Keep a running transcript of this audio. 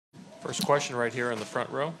First question right here in the front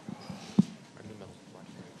row. Right in the middle.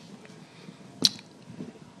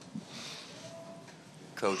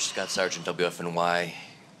 Coach Scott Sargent, WFNY.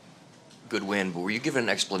 Good win, but were you given an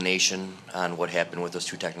explanation on what happened with those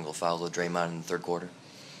 2 technical fouls with Draymond in the third quarter?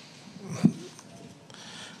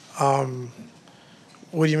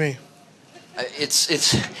 What do you mean? It's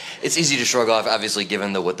easy to shrug off, obviously,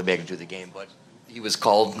 given what the magnitude of the game, but he was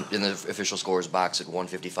called in the official scorer's box at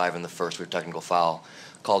 1:55 in the first for a technical foul,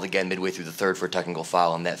 called again midway through the third for a technical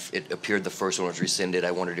foul, and that it appeared the first one was rescinded.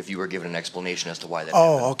 I wondered if you were given an explanation as to why that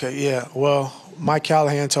happened. Oh, okay, yeah. Well, Mike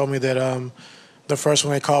Callahan told me that the first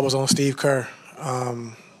one they called was on Steve Kerr.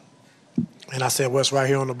 And I said, well, it's right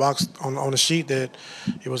here on the box, on the sheet, that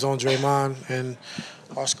it was on Draymond. And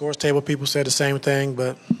our scores table people said the same thing,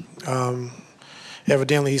 but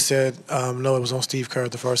evidently he said, no, it was on Steve Kerr,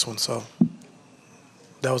 the first one. So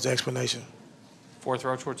that was the explanation. Fourth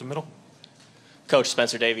row towards the middle. Coach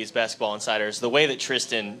Spencer Davies, Basketball Insiders. The way that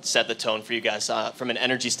Tristan set the tone for you guys from an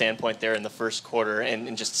energy standpoint there in the first quarter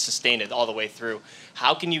and just sustained it all the way through,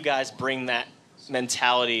 how can you guys bring that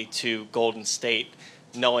mentality to Golden State,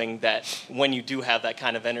 knowing that when you do have that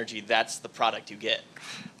kind of energy, that's the product you get?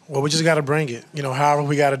 Well, we just got to bring it, however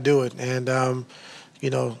we got to do it. And,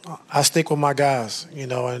 I stick with my guys,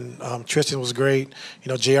 and Tristan was great.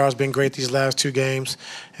 JR's been great these last 2 games.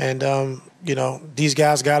 And, these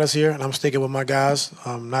guys got us here, and I'm sticking with my guys.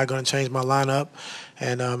 I'm not going to change my lineup.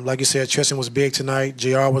 And like you said, Tristan was big tonight.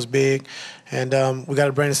 JR was big. And we got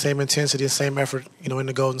to bring the same intensity, the same effort, in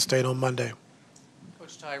the Golden State on Monday.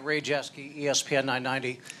 Coach Ty, Ray Jeske, ESPN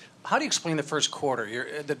 990. How do you explain the first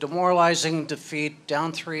quarter? The demoralizing defeat,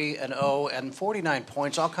 down 3-0, and 49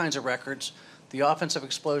 points, all kinds of records, the offensive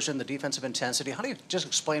explosion, the defensive intensity. How do you just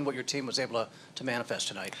explain what your team was able to manifest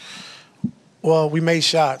tonight? Well, we made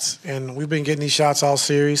shots, and we've been getting these shots all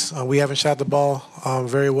series. We haven't shot the ball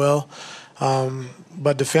very well.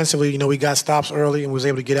 But defensively, we got stops early and was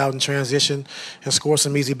able to get out in transition and score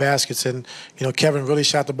some easy baskets. And, Kevin really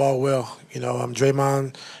shot the ball well.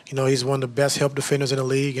 Draymond, he's one of the best help defenders in the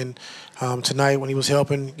league. And tonight when he was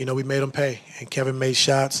helping, we made him pay. And Kevin made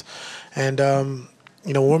shots. And,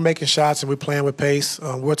 when we're making shots and we're playing with pace,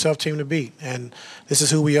 we're a tough team to beat. And this is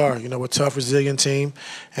who we are. We're a tough, resilient team.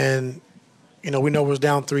 And, we know we was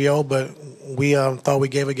down 3-0, but we thought we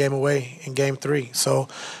gave a game away in Game 3. So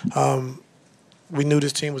we knew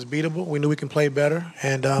this team was beatable. We knew we can play better.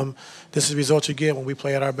 And this is the result you get when we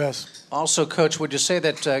play at our best. Also, Coach, would you say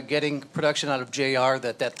that getting production out of JR,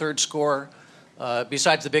 that third score,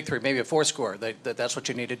 besides the big 3, maybe a 4th score, that's what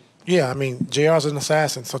you needed? Yeah, JR's an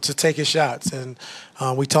assassin, so to take his shots. And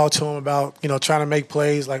we talked to him about, trying to make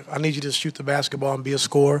plays. Like, I need you to shoot the basketball and be a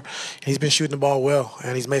scorer. And he's been shooting the ball well,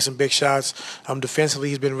 and he's made some big shots. Defensively,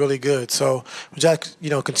 he's been really good. So we just,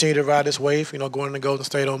 continue to ride this wave, going into Golden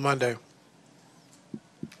State on Monday.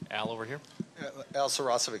 Al over here. Al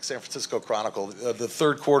Sarasovic, San Francisco Chronicle. The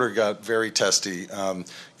third quarter got very testy.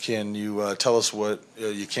 Can you tell us what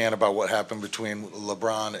you can about what happened between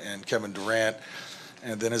LeBron and Kevin Durant?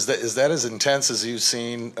 And then is that as intense as you've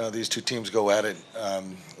seen these 2 teams go at it,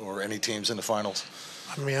 or any teams in the finals?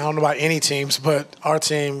 I don't know about any teams, but our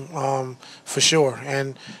team for sure.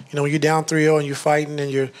 And when you're down 3-0 and you're fighting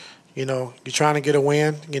and you're trying to get a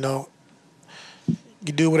win,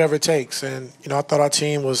 you do whatever it takes. And I thought our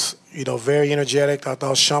team was very energetic. I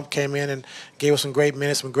thought Shump came in and gave us some great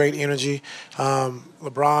minutes, some great energy.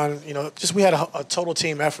 LeBron, just we had a total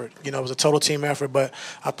team effort. It was a total team effort, but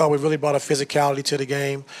I thought we really brought a physicality to the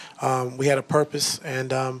game. We had a purpose,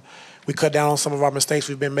 and we cut down on some of our mistakes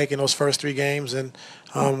we've been making those first 3 games, and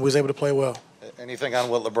we was able to play well. Anything on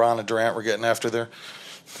what LeBron and Durant were getting after there?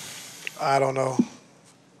 I don't know.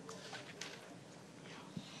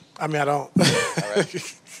 I don't. All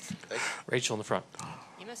right. Rachel in the front.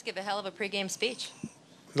 You must give a hell of a pregame speech.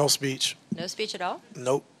 No speech. No speech at all?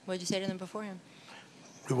 Nope. What did you say to them beforehand?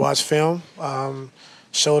 We watched film,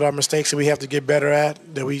 showed our mistakes that we have to get better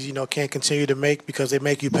at, that we can't continue to make because they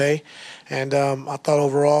make you pay. And I thought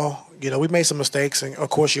overall, we made some mistakes, and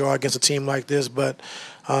of course you are against a team like this, but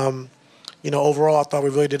overall I thought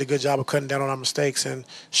we really did a good job of cutting down on our mistakes and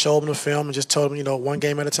showed them the film and just told them, one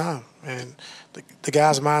game at a time. And the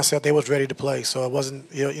guys' mindset, they was ready to play, so it wasn't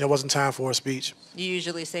it wasn't time for a speech. You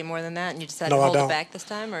usually say more than that, and you decided No, to hold I don't. it back this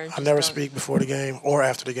time, or I never speak before the game or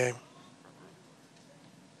after the game.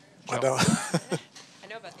 Joe. I don't. I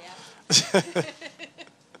know about the app.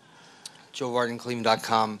 Joe Varden,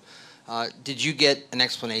 Cleveland.com. Did you get an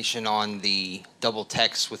explanation on the double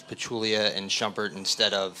text with Pachulia and Shumpert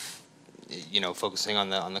instead of, focusing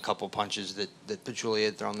on the couple punches that Pachulia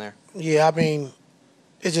had thrown there? Yeah,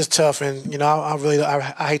 It's just tough, and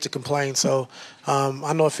I hate to complain. So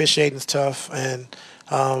I know officiating's tough, and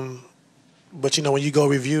but when you go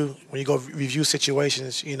review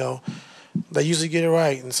situations, they usually get it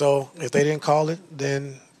right. And so if they didn't call it,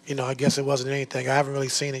 then I guess it wasn't anything. I haven't really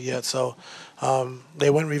seen it yet, so they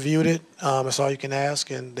went and reviewed it. That's all you can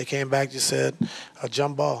ask, and they came back just said a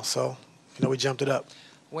jump ball. So we jumped it up.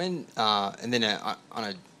 When and then on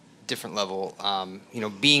a different level,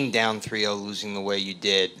 being down 3-0, losing the way you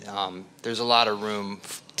did, there's a lot of room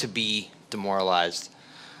to be demoralized.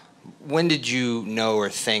 When did you know or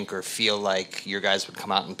think or feel like your guys would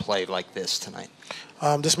come out and play like this tonight?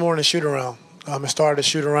 This morning, shoot around. I started to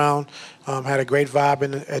shoot around, had a great vibe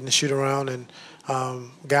in the shoot around, and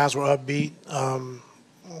guys were upbeat.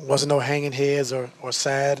 Wasn't no hanging heads or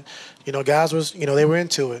sad. Guys was, they were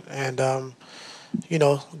into it. And,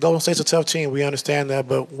 Golden State's a tough team. We understand that,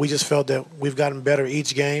 but we just felt that we've gotten better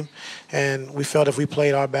each game. And we felt if we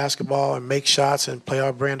played our basketball and make shots and play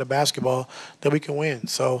our brand of basketball, that we can win.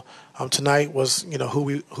 So tonight was,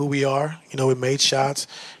 who we are. We made shots.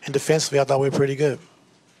 And defensively, I thought we were pretty good.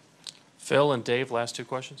 Phil and Dave, last two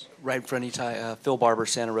questions. Right in front of you, Ty. Phil Barber,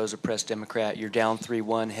 Santa Rosa Press Democrat. You're down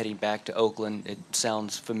 3-1 heading back to Oakland. It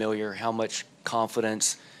sounds familiar. How much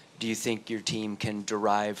confidence do you think your team can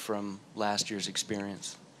derive from last year's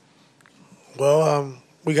experience? Well,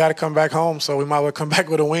 we got to come back home, so we might well come back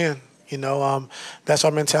with a win. That's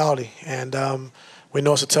our mentality. And we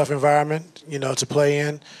know it's a tough environment, to play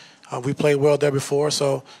in. We played well there before,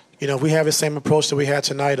 so we have the same approach that we had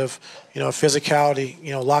tonight of, physicality,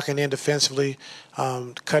 locking in defensively,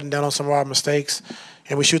 cutting down on some of our mistakes,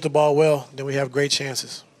 and we shoot the ball well, then we have great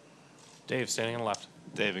chances. Dave, standing on the left.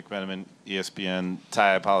 Dave McMenamin, ESPN.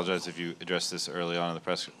 Ty, I apologize if you addressed this early on in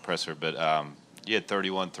the presser, but you had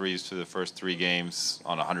 31 threes through the first 3 games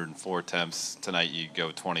on 104 attempts. Tonight you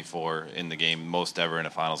go 24 in the game, most ever in a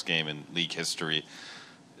finals game in league history.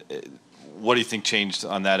 What do you think changed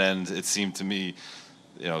on that end? It seemed to me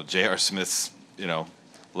J.R. Smith's,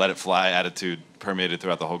 let it fly attitude permeated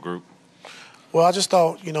throughout the whole group. Well, I just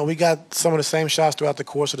thought, we got some of the same shots throughout the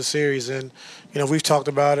course of the series. And, we've talked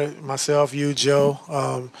about it, myself, you,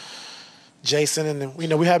 Joe, Jason. And,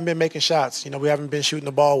 we haven't been making shots. We haven't been shooting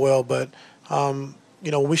the ball well. But, when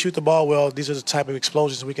we shoot the ball well, these are the type of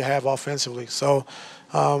explosions we can have offensively. So,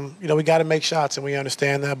 we got to make shots, and we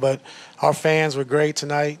understand that. But our fans were great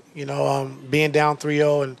tonight, being down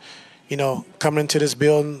 3-0 and, coming into this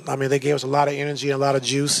building, they gave us a lot of energy and a lot of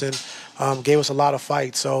juice and gave us a lot of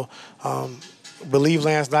fight. So believe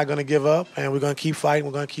Land's not going to give up, and we're going to keep fighting.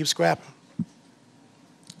 We're going to keep scrapping.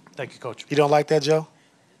 Thank you, Coach. You don't like that, Joe?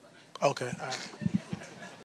 Okay. All right.